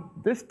some,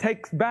 this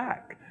takes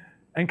back.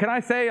 And can I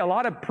say, a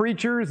lot of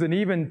preachers and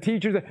even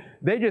teachers,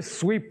 they just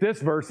sweep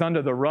this verse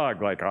under the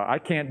rug, like, I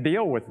can't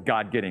deal with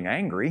God getting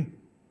angry.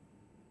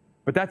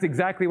 But that's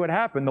exactly what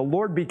happened. The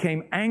Lord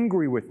became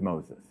angry with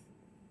Moses.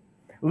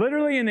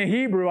 Literally in the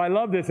Hebrew, I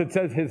love this, it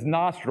says his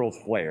nostrils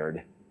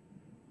flared.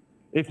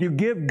 If you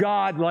give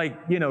God,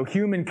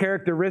 human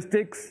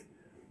characteristics,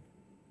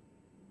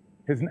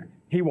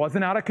 he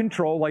wasn't out of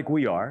control like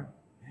we are.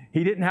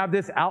 He didn't have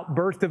this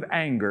outburst of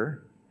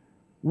anger.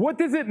 What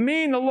does it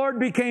mean the Lord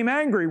became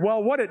angry?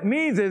 Well, what it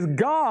means is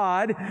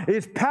God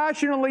is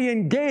passionately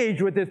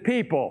engaged with his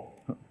people.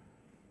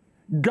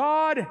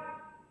 God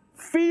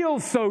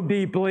feels so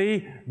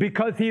deeply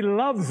because he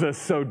loves us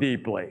so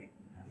deeply.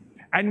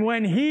 And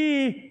when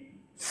he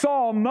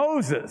saw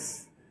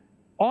Moses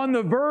on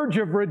the verge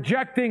of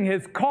rejecting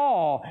his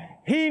call,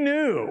 he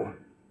knew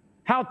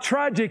how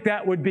tragic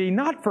that would be,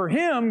 not for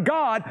him,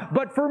 God,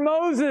 but for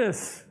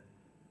Moses.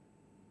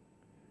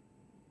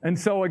 And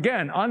so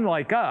again,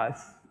 unlike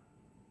us,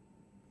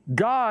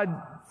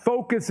 God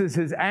focuses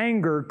his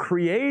anger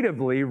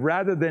creatively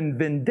rather than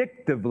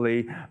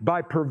vindictively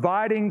by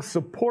providing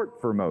support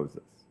for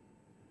Moses.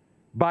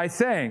 By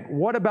saying,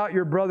 what about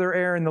your brother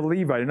Aaron the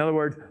Levite? In other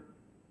words,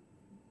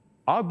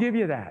 I'll give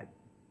you that.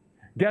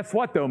 Guess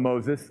what though,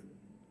 Moses?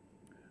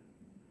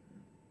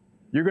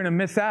 You're going to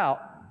miss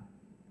out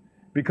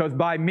because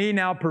by me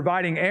now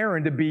providing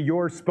Aaron to be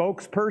your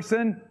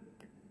spokesperson,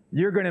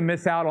 you're going to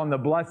miss out on the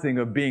blessing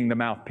of being the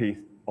mouthpiece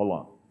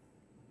alone.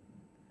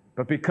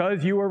 But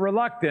because you were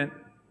reluctant,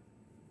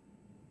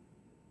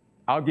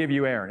 I'll give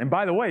you Aaron. And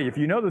by the way, if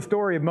you know the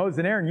story of Moses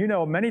and Aaron, you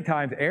know many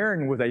times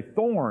Aaron was a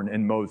thorn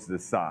in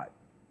Moses' side.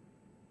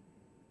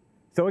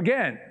 So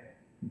again,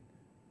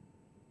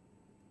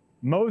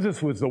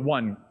 Moses was the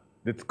one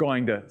that's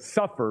going to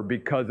suffer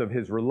because of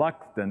his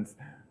reluctance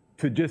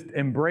to just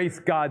embrace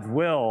God's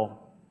will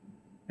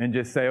and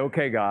just say,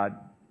 okay, God,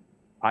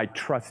 I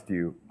trust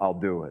you, I'll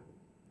do it.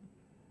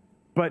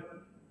 But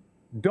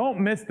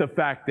don't miss the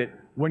fact that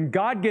when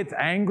God gets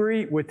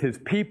angry with his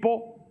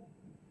people,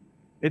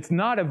 it's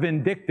not a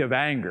vindictive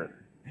anger.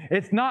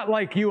 It's not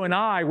like you and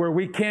I where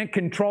we can't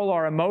control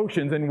our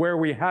emotions and where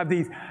we have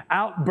these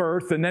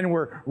outbursts and then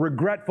we're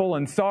regretful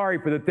and sorry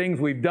for the things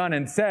we've done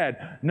and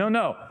said.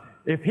 No.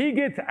 If he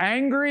gets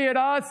angry at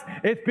us,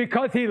 it's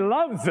because he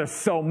loves us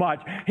so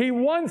much. He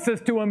wants us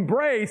to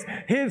embrace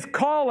his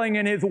calling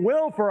and his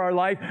will for our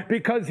life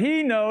because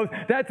he knows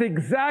that's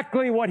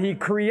exactly what he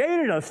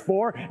created us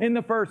for in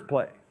the first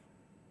place.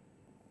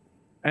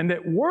 And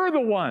that we're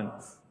the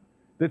ones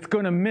that's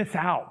going to miss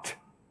out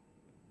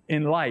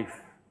in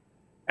life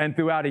and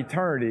throughout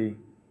eternity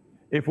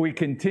if we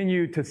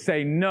continue to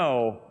say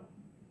no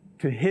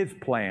to his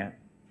plan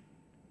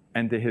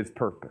and to his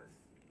purpose.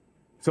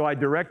 So I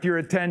direct your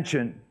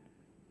attention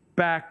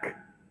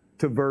back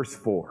to verse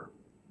 4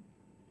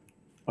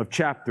 of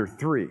chapter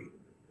 3.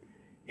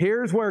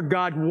 Here's where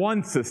God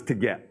wants us to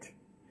get.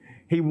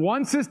 He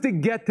wants us to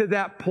get to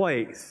that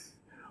place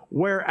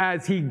where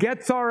as he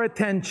gets our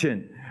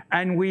attention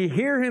and we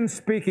hear him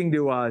speaking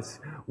to us,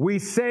 we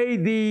say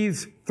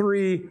these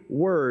three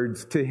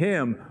words to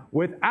him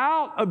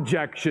without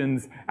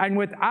objections and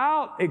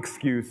without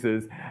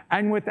excuses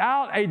and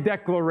without a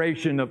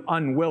declaration of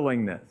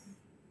unwillingness.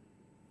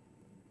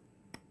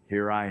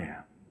 here I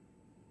am.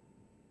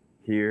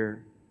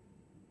 Here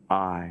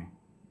I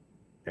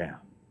am.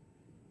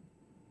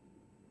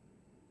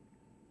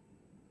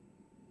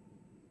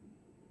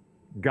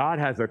 God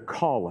has a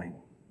calling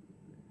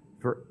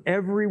for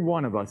every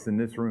one of us in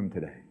this room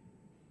today.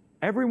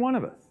 Every one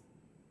of us.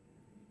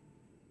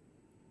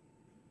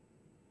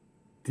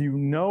 Do you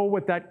know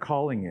what that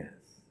calling is?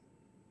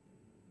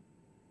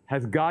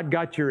 Has God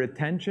got your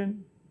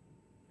attention?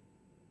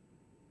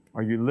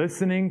 Are you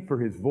listening for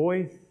His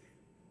voice?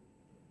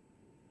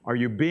 Are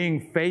you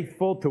being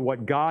faithful to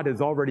what God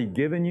has already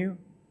given you?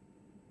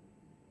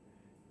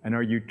 And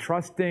are you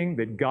trusting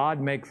that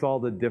God makes all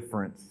the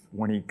difference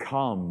when He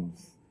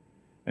comes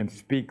and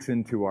speaks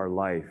into our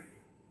life?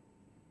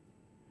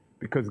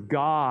 Because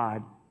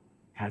God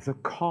has a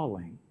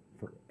calling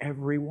for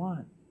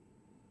everyone.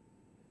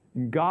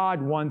 And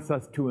God wants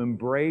us to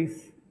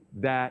embrace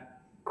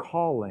that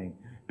calling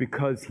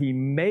because He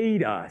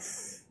made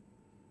us.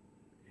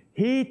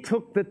 He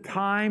took the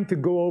time to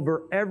go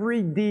over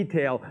every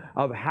detail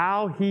of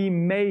how He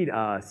made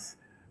us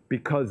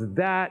because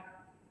that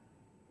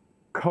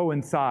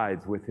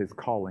coincides with His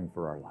calling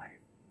for our life.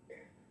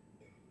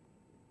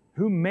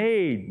 Who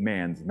made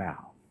man's mouth?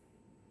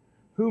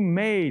 Who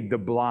made the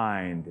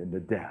blind and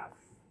the deaf?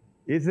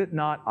 Is it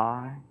not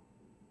I,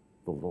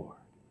 the Lord?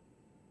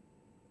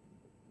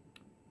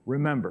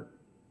 Remember,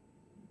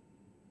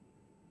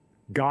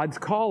 God's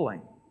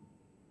calling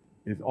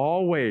is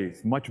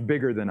always much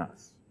bigger than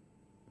us,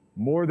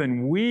 more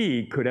than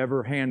we could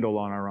ever handle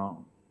on our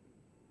own.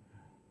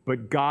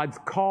 But God's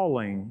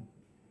calling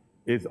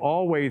is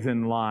always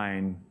in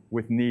line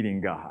with needing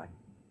God.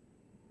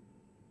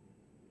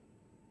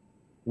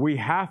 We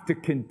have to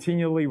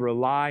continually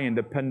rely and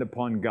depend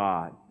upon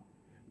God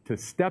to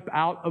step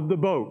out of the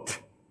boat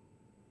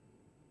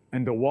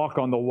and to walk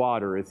on the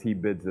water as He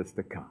bids us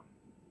to come.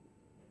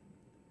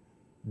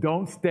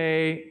 Don't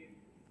stay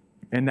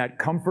in that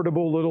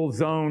comfortable little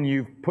zone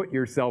you've put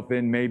yourself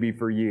in maybe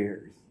for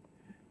years.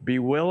 Be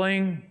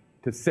willing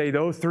to say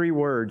those 3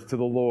 words to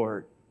the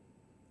Lord.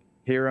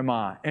 Here am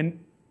I.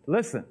 And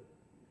listen,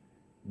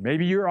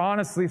 maybe you're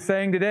honestly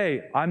saying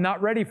today, I'm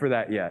not ready for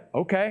that yet.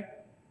 Okay.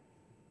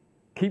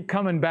 Keep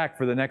coming back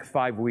for the next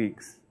 5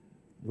 weeks.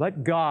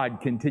 Let God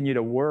continue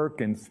to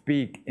work and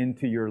speak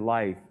into your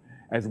life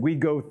as we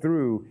go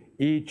through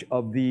each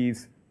of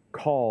these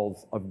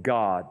calls of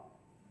God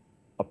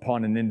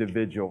upon an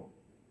individual.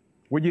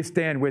 Would you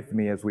stand with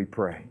me as we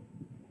pray?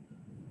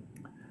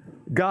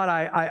 God,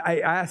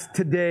 I ask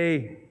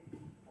today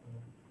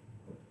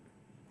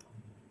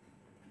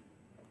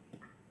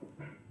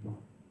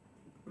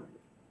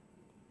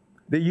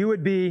that you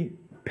would be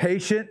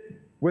patient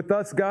with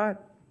us, God.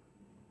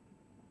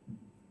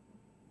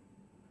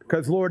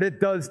 Because, Lord, it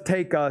does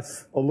take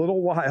us a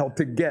little while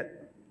to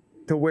get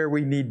to where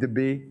we need to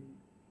be.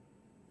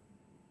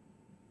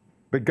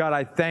 But, God,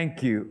 I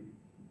thank you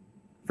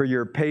for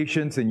your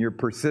patience and your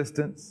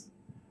persistence.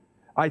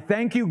 I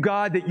thank you,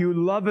 God, that you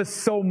love us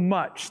so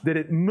much that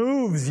it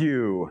moves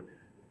you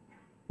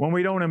when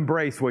we don't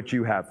embrace what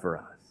you have for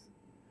us.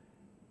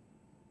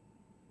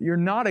 You're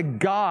not a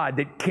God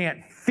that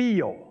can't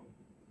feel.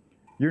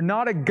 You're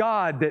not a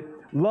God that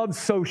loves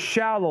so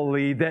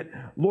shallowly that,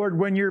 Lord,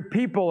 when your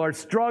people are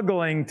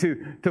struggling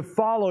to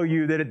follow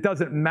you, that it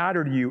doesn't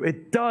matter to you.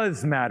 It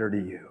does matter to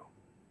you.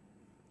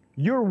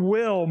 Your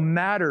will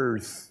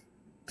matters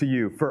to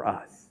you for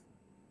us.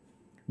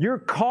 Your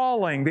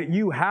calling that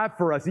you have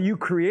for us, that you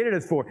created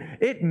us for,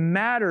 it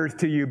matters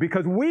to you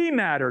because we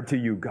matter to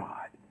you,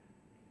 God.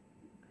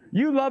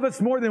 You love us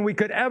more than we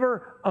could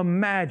ever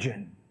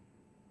imagine.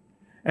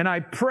 And I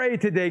pray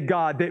today,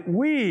 God, that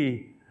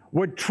we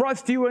would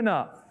trust you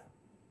enough.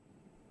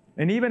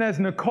 And even as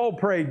Nicole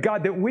prayed,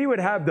 God, that we would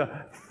have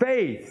the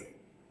faith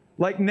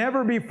like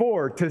never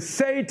before to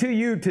say to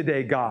you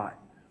today, God,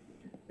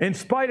 in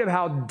spite of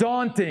how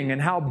daunting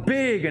and how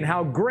big and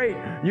how great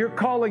your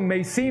calling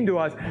may seem to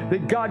us,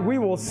 that God, we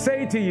will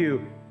say to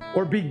you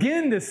or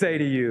begin to say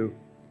to you,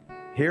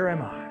 here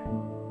am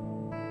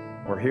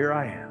I, or here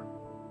I am.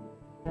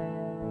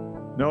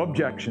 No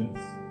objections,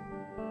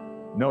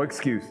 no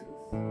excuses.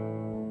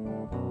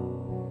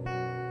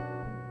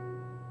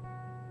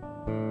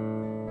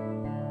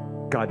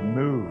 God,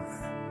 move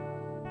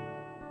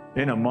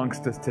in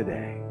amongst us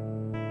today.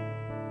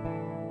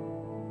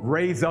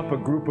 Raise up a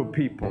group of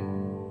people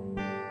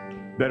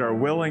that are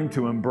willing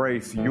to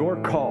embrace your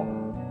call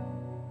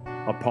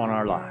upon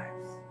our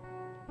lives.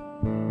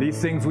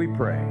 These things we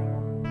pray.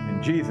 In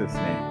Jesus'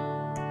 name,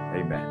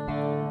 amen.